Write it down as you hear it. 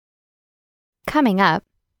Coming up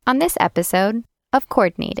on this episode of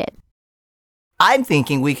Coordinated. I'm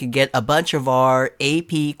thinking we could get a bunch of our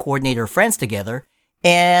AP coordinator friends together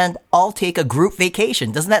and all take a group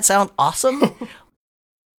vacation. Doesn't that sound awesome?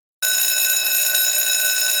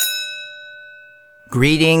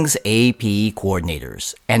 Greetings, AP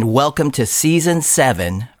coordinators, and welcome to Season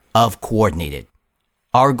 7 of Coordinated.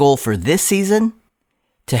 Our goal for this season?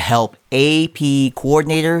 To help AP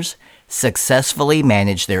coordinators successfully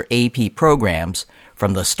manage their AP programs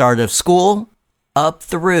from the start of school up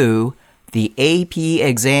through the AP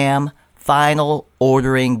exam final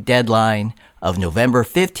ordering deadline of November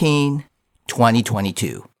 15,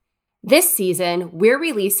 2022. This season, we're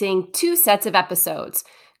releasing 2 sets of episodes,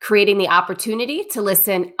 creating the opportunity to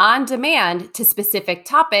listen on demand to specific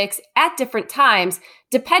topics at different times,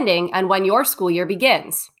 depending on when your school year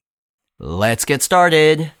begins. Let's get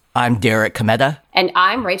started. I'm Derek Cometa. And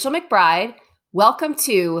I'm Rachel McBride. Welcome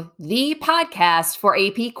to the podcast for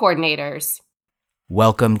AP coordinators.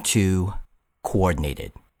 Welcome to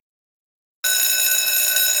Coordinated.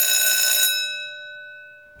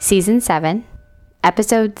 Season 7,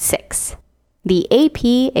 Episode 6, the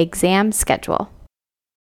AP exam schedule.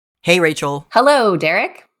 Hey, Rachel. Hello,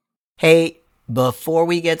 Derek. Hey, before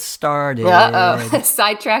we get started... Uh-oh,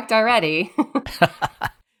 sidetracked already.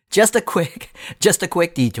 Just a quick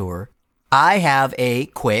detour. I have a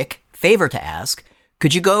quick favor to ask.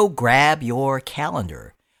 Could you go grab your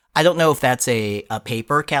calendar? I don't know if that's a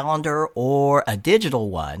paper calendar or a digital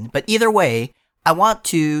one, but either way, I want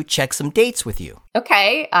to check some dates with you.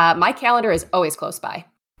 Okay, my calendar is always close by.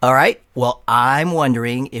 All right. Well, I'm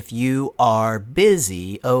wondering if you are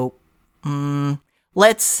busy.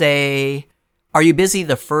 Let's say, are you busy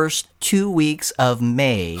the first 2 weeks of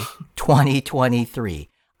May 2023?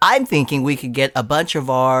 I'm thinking we could get a bunch of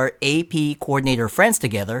our AP coordinator friends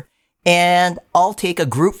together and all take a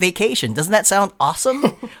group vacation. Doesn't that sound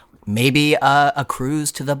awesome? Maybe a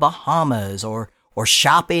cruise to the Bahamas or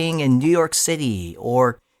shopping in New York City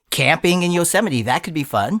or camping in Yosemite. That could be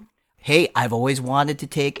fun. Hey, I've always wanted to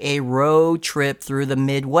take a road trip through the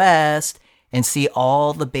Midwest and see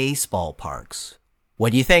all the baseball parks.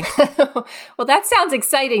 What do you think? Well, that sounds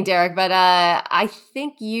exciting, Derek, but I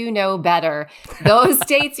think you know better. Those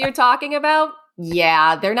dates you're talking about,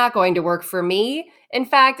 yeah, they're not going to work for me. In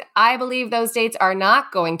fact, I believe those dates are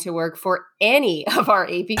not going to work for any of our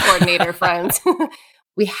AP coordinator friends.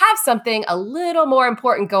 We have something a little more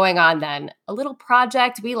important going on then, a little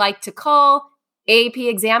project we like to call AP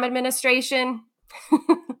Exam Administration.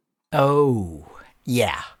 Oh,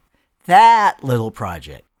 yeah, that little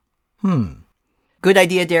project. Good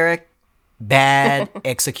idea, Derek. Bad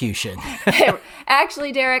execution.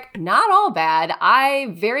 Actually, Derek, not all bad.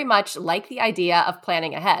 I very much like the idea of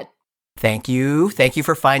planning ahead. Thank you. Thank you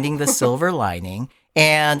for finding the silver lining.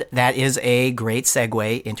 And that is a great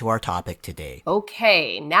segue into our topic today.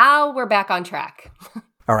 Okay, now we're back on track.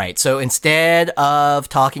 All right, so instead of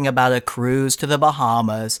talking about a cruise to the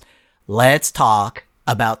Bahamas, let's talk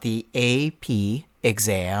about the AP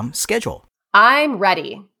exam schedule. I'm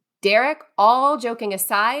ready. Derek, all joking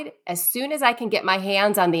aside, as soon as I can get my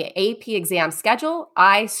hands on the AP exam schedule,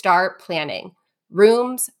 I start planning.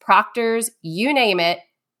 Rooms, proctors, you name it.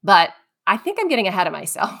 But I think I'm getting ahead of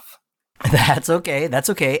myself. That's okay.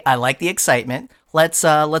 That's okay. I like the excitement. Let's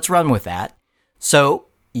run with that. So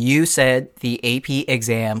you said the AP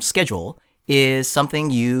exam schedule is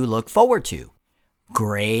something you look forward to.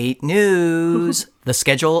 Great news. The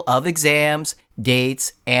schedule of exams,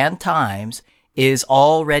 dates, and times is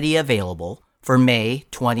already available for May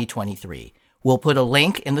 2023. We'll put a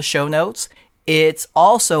link in the show notes. It's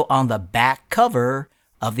also on the back cover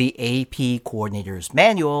of the AP Coordinator's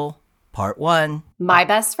Manual, Part 1. My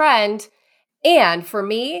best friend. And for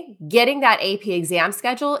me, getting that AP exam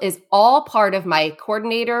schedule is all part of my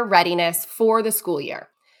coordinator readiness for the school year.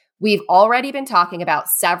 We've already been talking about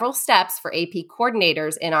several steps for AP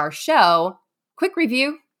coordinators in our show. Quick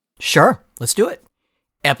review. Sure, let's do it.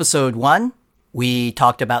 Episode 1, we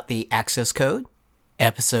talked about the access code.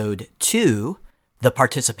 Episode 2, the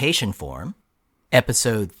participation form.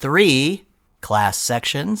 Episode 3, class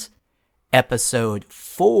sections. Episode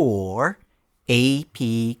 4,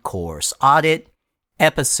 AP course audit.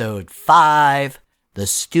 Episode 5, the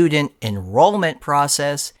student enrollment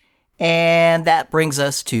process. And that brings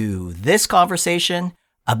us to this conversation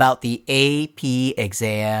about the AP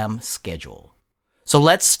exam schedule. So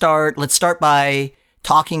let's start by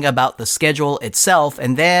talking about the schedule itself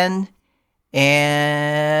and then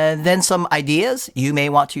some ideas you may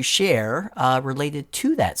want to share related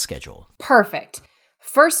to that schedule. Perfect.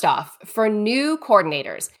 First off, for new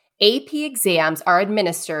coordinators, AP exams are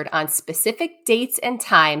administered on specific dates and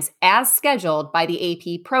times as scheduled by the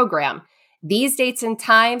AP program. These dates and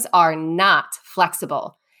times are not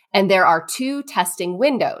flexible, and there are 2 testing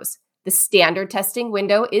windows. The standard testing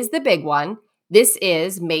window is the big one. This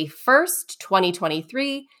is May 1st,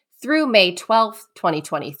 2023 through May 12th,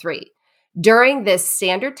 2023. During this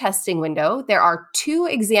standard testing window, there are 2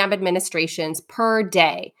 exam administrations per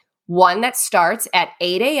day. One that starts at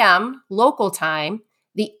 8 a.m. local time,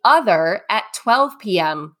 the other at 12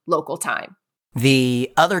 p.m. local time.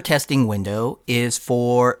 The other testing window is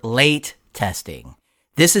for late testing.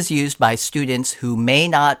 This is used by students who may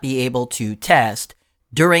not be able to test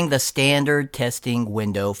during the standard testing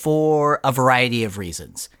window for a variety of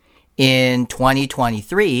reasons. In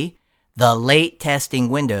 2023, the late testing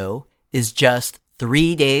window is just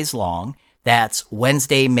 3 days long. That's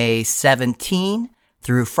Wednesday, May 17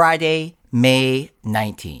 through Friday, May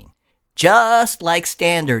 19. Just like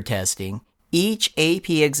standard testing, each AP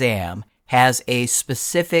exam has a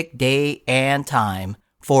specific day and time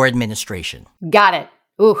for administration. Got it.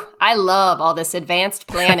 Ooh, I love all this advanced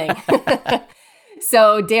planning.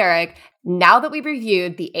 So, Derek, now that we've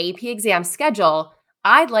reviewed the AP exam schedule,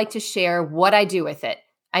 I'd like to share what I do with it.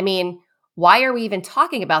 I mean, why are we even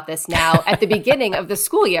talking about this now at the beginning of the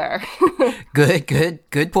school year?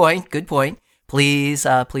 Good point. Please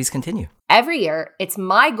continue. Every year, it's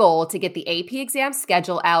my goal to get the AP exam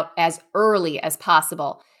schedule out as early as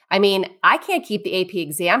possible. I mean, I can't keep the AP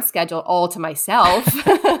exam schedule all to myself.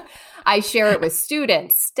 I share it with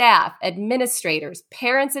students, staff, administrators,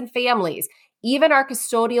 parents, and families, even our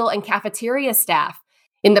custodial and cafeteria staff.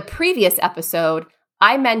 In the previous episode,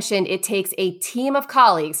 I mentioned it takes a team of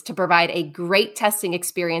colleagues to provide a great testing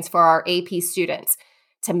experience for our AP students.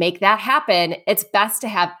 To make that happen, it's best to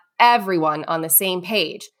have everyone on the same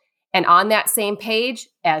page, and on that same page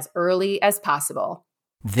as early as possible.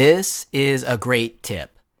 This is a great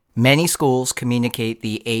tip. Many schools communicate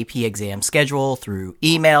the AP exam schedule through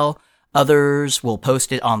email. Others will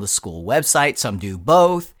post it on the school website. Some do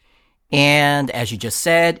both. And as you just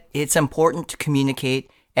said, it's important to communicate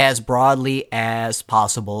as broadly as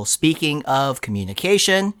possible. Speaking of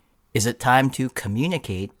communication, is it time to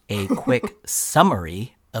communicate a quick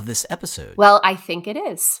summary of this episode? Well, I think it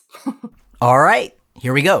is. All right,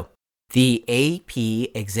 here we go. The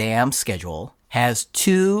AP exam schedule has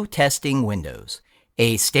 2 testing windows,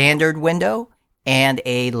 a standard window and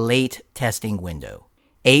a late testing window.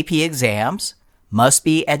 AP exams must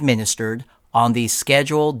be administered on the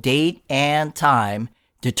scheduled date and time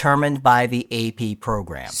determined by the AP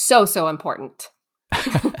program. So important.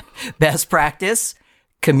 Best practice,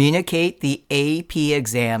 communicate the AP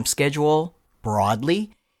exam schedule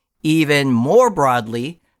broadly, even more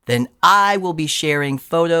broadly than I will be sharing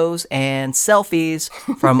photos and selfies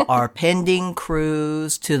from our pending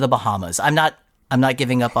cruise to the Bahamas. I'm not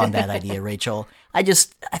giving up on that idea, Rachel. I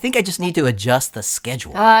think I just need to adjust the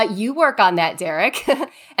schedule. You work on that, Derek.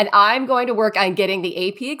 And I'm going to work on getting the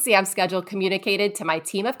AP exam schedule communicated to my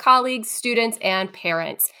team of colleagues, students, and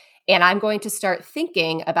parents. And I'm going to start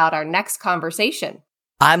thinking about our next conversation.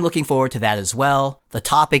 I'm looking forward to that as well. The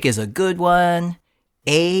topic is a good one.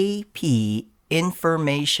 AP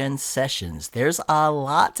information sessions. There's a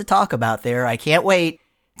lot to talk about there. I can't wait.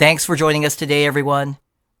 Thanks for joining us today, everyone.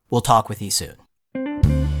 We'll talk with you soon.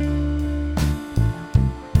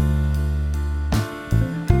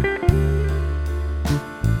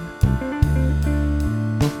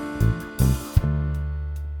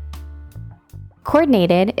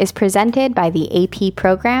 Coordinated is presented by the AP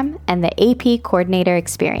program and the AP Coordinator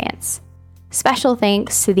Experience. Special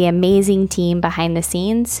thanks to the amazing team behind the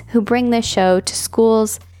scenes who bring this show to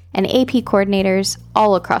schools and AP coordinators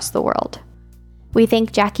all across the world. We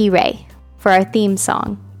thank Jackie Ray for our theme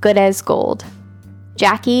song, Good as Gold.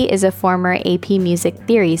 Jackie is a former AP Music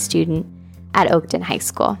Theory student at Oakton High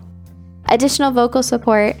School. Additional vocal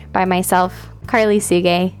support by myself, Carly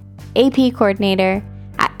Suge, AP Coordinator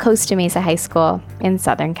at Costa Mesa High School in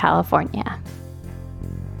Southern California.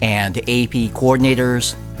 And AP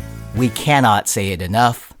coordinators, we cannot say it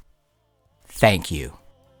enough. Thank you.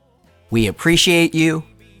 We appreciate you,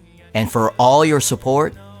 and for all your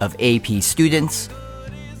support of AP students,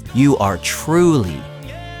 you are truly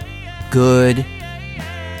good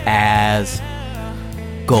as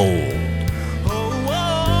gold.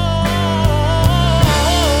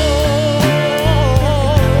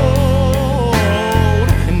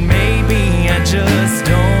 Just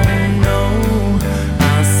don't know.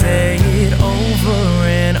 I'll say it over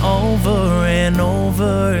and over and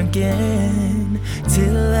over again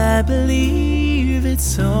till I believe it's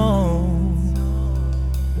so.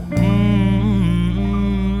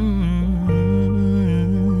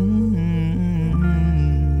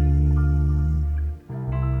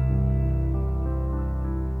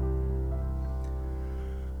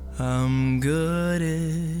 I'm good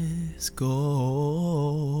as gold.